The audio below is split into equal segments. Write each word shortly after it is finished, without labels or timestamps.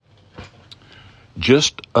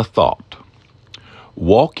Just a thought.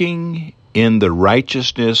 Walking in the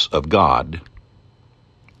righteousness of God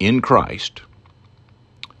in Christ,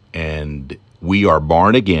 and we are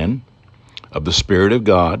born again of the Spirit of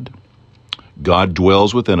God. God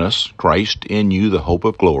dwells within us, Christ in you, the hope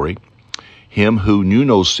of glory. Him who knew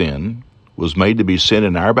no sin was made to be sin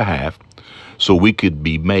in our behalf, so we could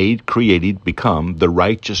be made, created, become the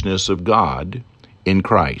righteousness of God in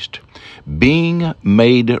Christ. Being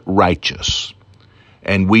made righteous,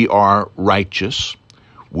 and we are righteous,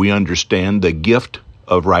 we understand the gift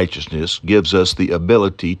of righteousness gives us the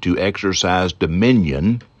ability to exercise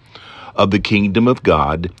dominion of the kingdom of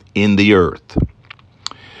God in the earth.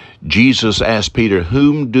 Jesus asked Peter,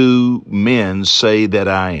 "Whom do men say that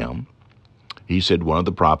I am?" He said, "One of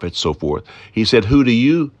the prophets," so forth. He said, "Who do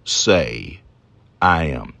you say I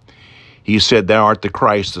am?" He said, "Thou art the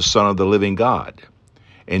Christ, the Son of the living God."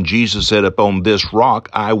 And Jesus said, "Upon this rock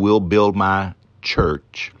I will build my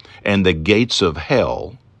church, and the gates of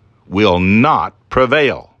hell will not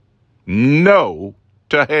prevail." No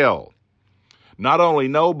to hell. Not only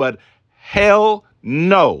no, but hell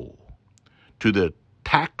no to the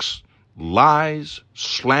attacks, lies,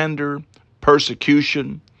 slander,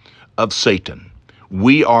 persecution of Satan.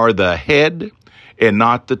 We are the head and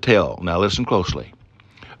not the tail. Now listen closely.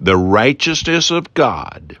 The righteousness of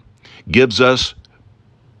God gives us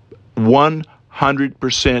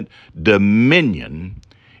 100% dominion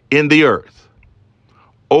in the earth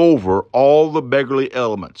over all the beggarly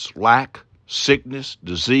elements, lack, sickness,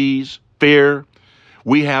 disease, fear.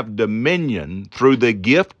 We have dominion through the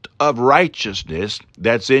gift of righteousness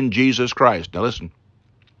that's in Jesus Christ. Now listen,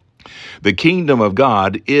 the kingdom of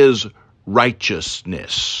God is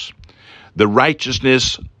righteousness. The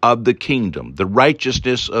righteousness of the kingdom, the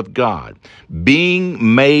righteousness of God,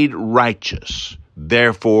 being made righteous.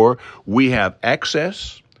 Therefore, we have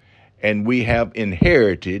access and we have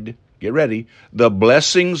inherited, get ready, the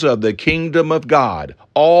blessings of the kingdom of God.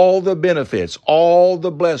 All the benefits, all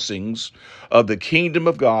the blessings of the kingdom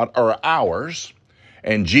of God are ours.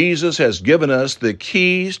 And Jesus has given us the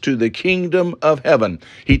keys to the kingdom of heaven.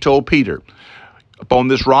 He told Peter, "Upon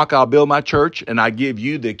this rock I'll build my church, and I give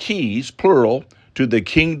you the keys," plural, "to the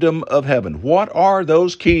kingdom of heaven." What are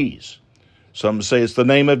those keys? Some say it's the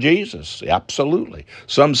name of Jesus. Absolutely.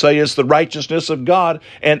 Some say it's the righteousness of God.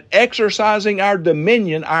 And exercising our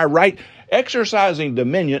dominion, exercising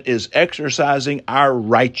dominion is exercising our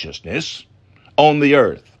righteousness on the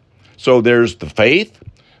earth. So there's the faith,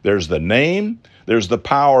 there's the name, there's the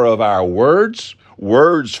power of our words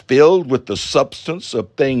filled with the substance of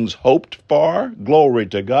things hoped for, glory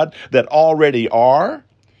to God, that already are.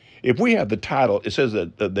 If we have the title, it says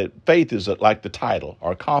that faith is like the title,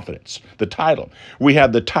 or confidence, the title. We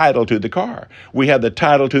have the title to the car. We have the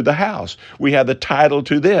title to the house. We have the title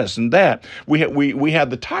to this and that. We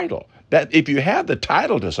have the title. That if you have the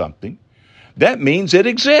title to something, that means it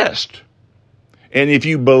exists. And if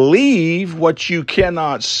you believe what you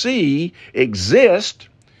cannot see exists,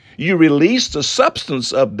 you release the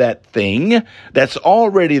substance of that thing that's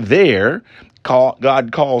already there.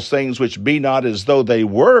 God calls things which be not as though they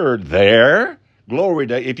were there. Glory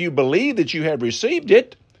to God. If you believe that you have received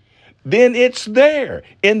it, then it's there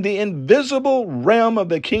in the invisible realm of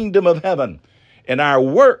the kingdom of heaven. And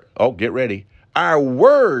get ready. Our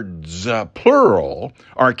words, plural,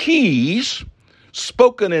 are keys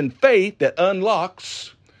spoken in faith that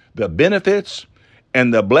unlocks the benefits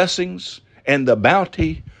and the blessings and the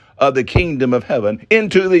bounty of the kingdom of heaven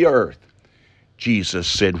into the earth. Jesus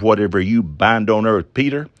said, "Whatever you bind on earth,"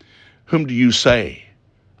 Peter, "whom do you say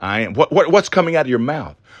I am?" What's coming out of your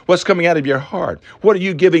mouth? What's coming out of your heart? What are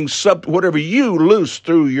you giving? Whatever you loose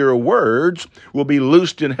through your words will be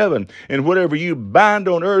loosed in heaven. And whatever you bind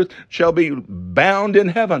on earth shall be bound in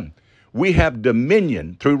heaven. We have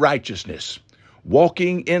dominion through righteousness.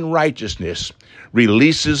 Walking in righteousness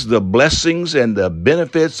releases the blessings and the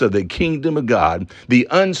benefits of the kingdom of God, the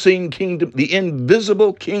unseen kingdom, the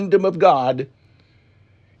invisible kingdom of God,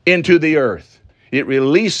 into the earth. It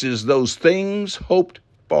releases those things hoped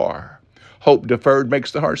for. Hope deferred makes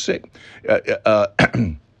the heart sick.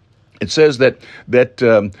 It says that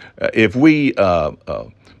if we are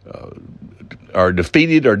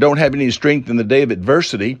defeated or don't have any strength in the day of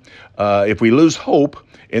adversity, if we lose hope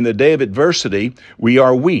in the day of adversity, we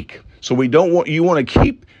are weak. So you want to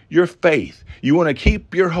keep your faith. You want to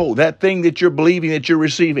keep your hope, that thing that you're believing, that you're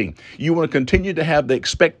receiving. You want to continue to have the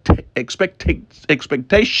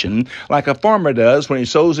expectation like a farmer does when he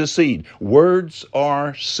sows his seed. Words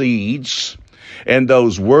are seeds, and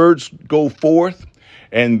those words go forth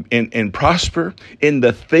and prosper in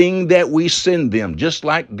the thing that we send them, just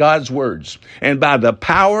like God's words. And by the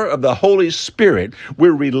power of the Holy Spirit,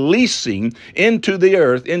 we're releasing into the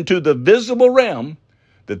earth, into the visible realm,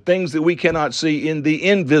 the things that we cannot see in the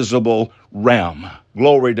invisible realm.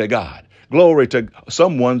 Glory to God. Glory to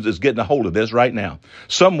someone is getting a hold of this right now.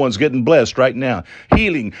 Someone's getting blessed right now.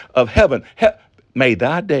 Healing of heaven. May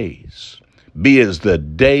thy days be as the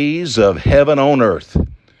days of heaven on earth.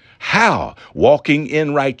 How? Walking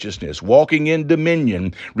in righteousness, walking in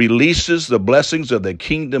dominion, releases the blessings of the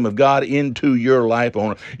kingdom of God into your life,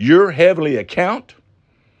 on your heavenly account.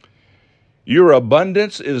 Your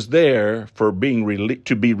abundance is there for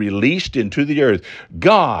to be released into the earth.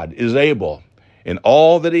 God is able, in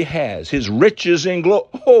all that he has, his riches in glory.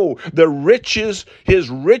 Oh, his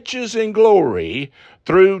riches in glory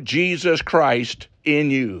through Jesus Christ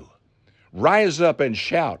in you. Rise up and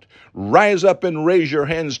shout. Rise up and raise your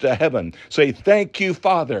hands to heaven. Say, thank you,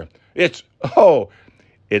 Father. It's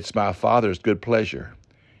my Father's good pleasure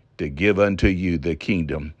to give unto you the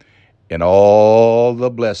kingdom and all the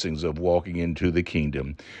blessings of walking into the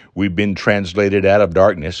kingdom. We've been translated out of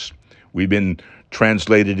darkness. We've been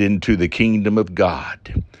translated into the kingdom of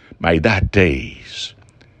God. May that days,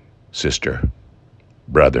 sister,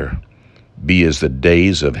 brother, be as the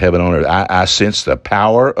days of heaven on earth. I sense the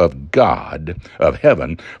power of God, of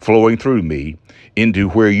heaven, flowing through me into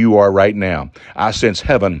where you are right now. I sense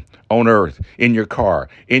heaven on earth, in your car,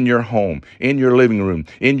 in your home, in your living room,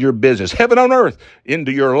 in your business, heaven on earth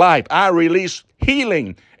into your life. I release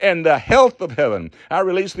healing and the health of heaven. I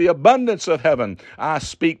release the abundance of heaven. I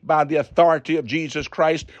speak by the authority of Jesus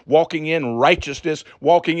Christ, walking in righteousness,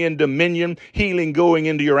 walking in dominion, healing going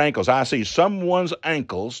into your ankles. I see someone's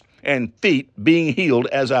ankles and feet being healed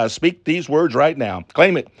as I speak these words right now.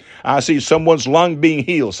 Claim it. I see someone's lung being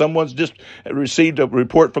healed. Someone's just received a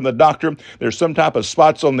report from the doctor. There's some type of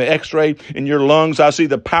spots on the x-ray in your lungs. I see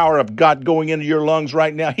the power of God going into your lungs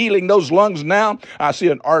right now, healing those lungs now. I see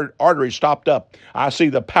an artery stopped up. I see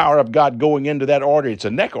the power of God going into that artery. It's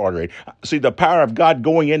a neck artery. I see the power of God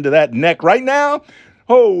going into that neck right now.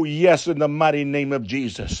 Oh, yes, in the mighty name of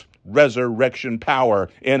Jesus. Resurrection power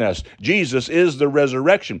in us. Jesus is the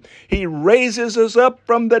resurrection. He raises us up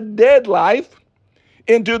from the dead life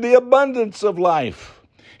into the abundance of life.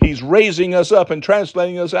 He's raising us up and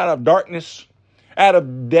translating us out of darkness, out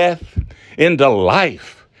of death, into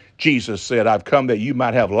life. Jesus said, I've come that you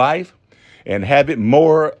might have life and have it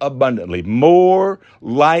more abundantly. More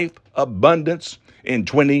life abundance in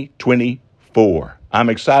 2024. I'm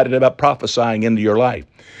excited about prophesying into your life.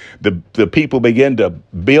 The people begin to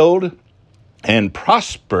build and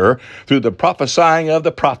prosper through the prophesying of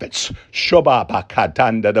the prophets.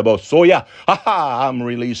 I'm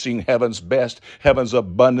releasing heaven's best, heaven's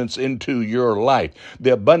abundance into your life.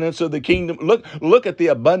 The abundance of the kingdom. Look at the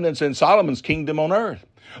abundance in Solomon's kingdom on earth.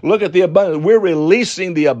 Look at the abundance. We're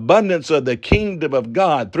releasing the abundance of the kingdom of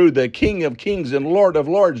God through the King of Kings and Lord of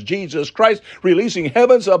Lords, Jesus Christ, releasing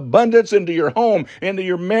heaven's abundance into your home, into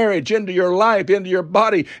your marriage, into your life, into your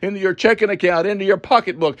body, into your checking account, into your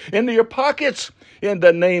pocketbook, into your pockets, in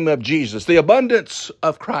the name of Jesus. The abundance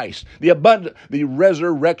of Christ, the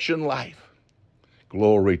resurrection life.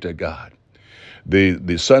 Glory to God.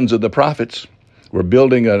 The sons of the prophets were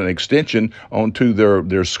building an extension onto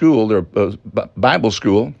their school, their Bible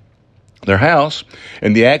school, their house,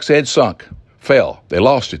 and the axe head sunk, fell. They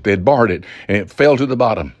lost it. They had barred it, and it fell to the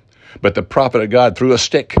bottom. But the prophet of God threw a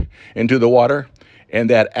stick into the water, and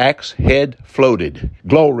that axe head floated.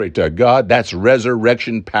 Glory to God. That's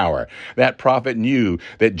resurrection power. That prophet knew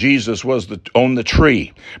that Jesus was on the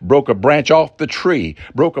tree, broke a branch off the tree,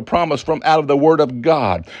 broke a promise from out of the word of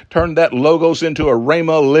God, turned that logos into a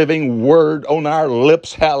rhema living word on our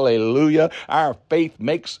lips. Hallelujah. Our faith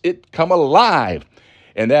makes it come alive.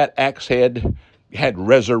 And that axe head had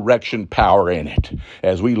resurrection power in it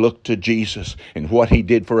as we look to Jesus and what he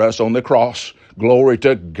did for us on the cross. Glory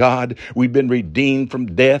to God. We've been redeemed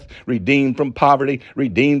from death, redeemed from poverty,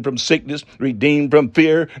 redeemed from sickness, redeemed from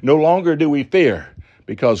fear. No longer do we fear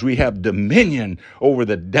because we have dominion over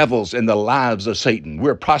the devils and the lives of Satan.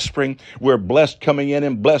 We're prospering. We're blessed coming in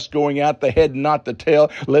and blessed going out, the head, not the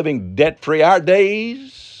tail, living debt-free. Our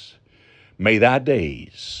days, may thy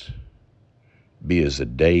days be as the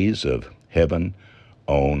days of heaven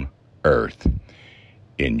on earth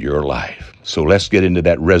in your life. So let's get into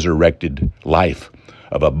that resurrected life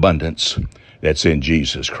of abundance, that's in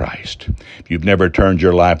Jesus Christ. If you've never turned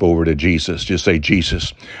your life over to Jesus, just say,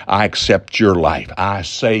 Jesus, I accept your life. I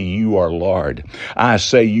say you are Lord. I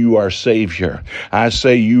say you are Savior. I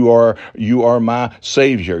say you are my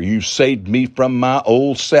Savior. You saved me from my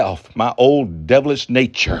old self, my old devilish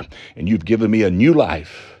nature, and you've given me a new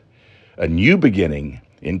life, a new beginning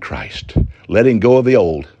in Christ, letting go of the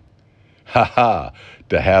old,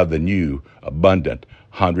 to have the new, abundant,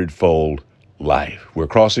 hundredfold life. We're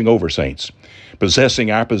crossing over, saints,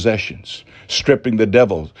 possessing our possessions, stripping the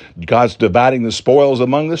devil. God's dividing the spoils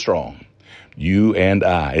among the strong. You and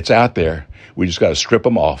I. It's out there. We just got to strip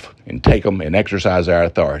them off and take them and exercise our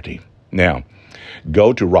authority. Now,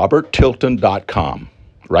 go to roberttilton.com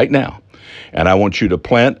right now, and I want you to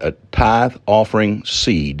plant a tithe offering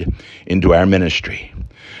seed into our ministry.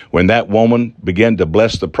 When that woman began to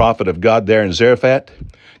bless the prophet of God there in Zarephath,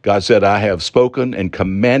 God said, I have spoken and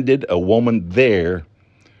commanded a woman there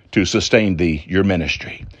to sustain thee, your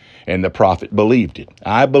ministry. And the prophet believed it.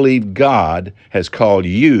 I believe God has called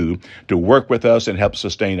you to work with us and help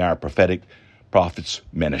sustain our prophetic prophets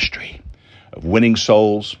ministry of winning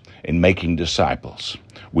souls and making disciples.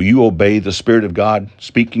 Will you obey the Spirit of God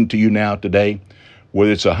speaking to you now today?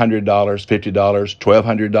 Whether it's $100, $50,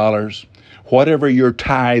 $1,200, whatever your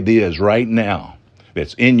tithe is right now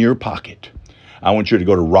that's in your pocket, I want you to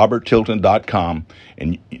go to roberttilton.com,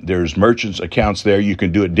 and there's merchants accounts there. You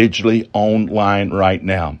can do it digitally online right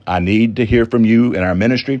now. I need to hear from you in our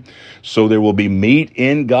ministry, so there will be meat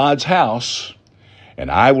in God's house, and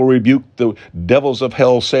I will rebuke the devils of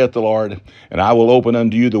hell, saith the Lord, and I will open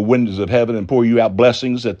unto you the windows of heaven and pour you out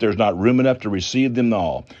blessings that there's not room enough to receive them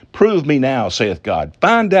all. Prove me now, saith God.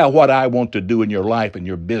 Find out what I want to do in your life and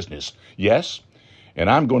your business. Yes, and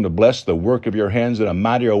I'm going to bless the work of your hands in a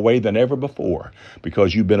mightier way than ever before,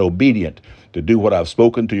 because you've been obedient to do what I've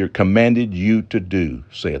spoken to you, commanded you to do,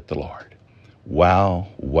 saith the Lord. Wow,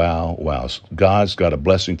 wow, wow. God's got a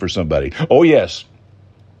blessing for somebody. Oh, yes.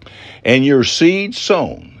 And your seed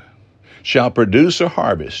sown shall produce a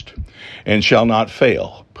harvest and shall not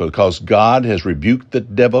fail, because God has rebuked the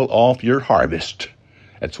devil off your harvest.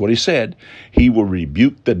 That's what he said. He will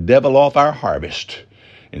rebuke the devil off our harvest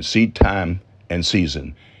in seed time and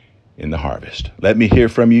season in the harvest. Let me hear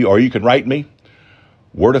from you, or you can write me.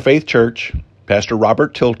 Word of Faith Church, Pastor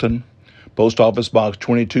Robert Tilton, Post Office Box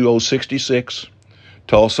 22066,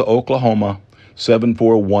 Tulsa, Oklahoma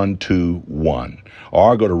 74121.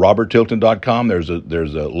 Or go to roberttilton.com. There's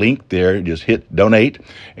a link there. Just hit donate,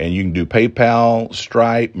 and you can do PayPal,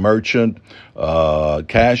 Stripe, Merchant,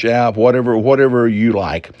 Cash App, whatever you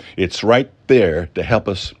like. It's right there to help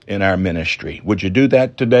us in our ministry. Would you do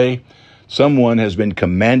that today? Someone has been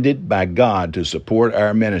commanded by God to support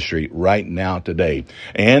our ministry right now today.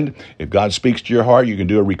 And if God speaks to your heart, you can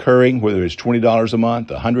do a recurring, whether it's $20 a month,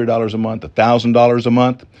 $100 a month, $1,000 a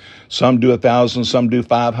month. Some do 1,000, some do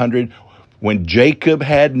 500. When Jacob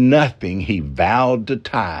had nothing, he vowed to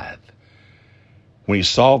tithe. When he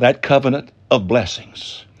saw that covenant of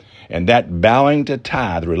blessings, and that vowing to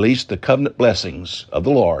tithe released the covenant blessings of the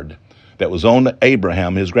Lord that was on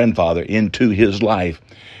Abraham, his grandfather, into his life,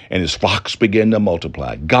 and his flocks began to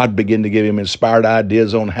multiply. God began to give him inspired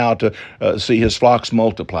ideas on how to see his flocks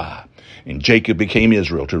multiply. And Jacob became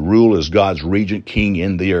Israel to rule as God's regent king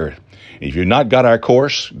in the earth. If you've not got our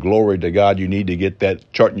course, glory to God, you need to get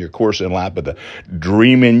that, charting your course in life with a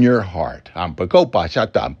dream in your heart. I'm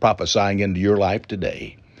prophesying into your life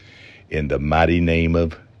today in the mighty name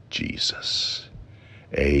of Jesus.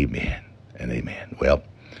 Amen and amen. Well,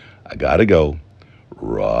 I got to go.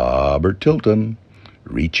 Robert Tilton,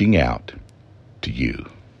 reaching out to you.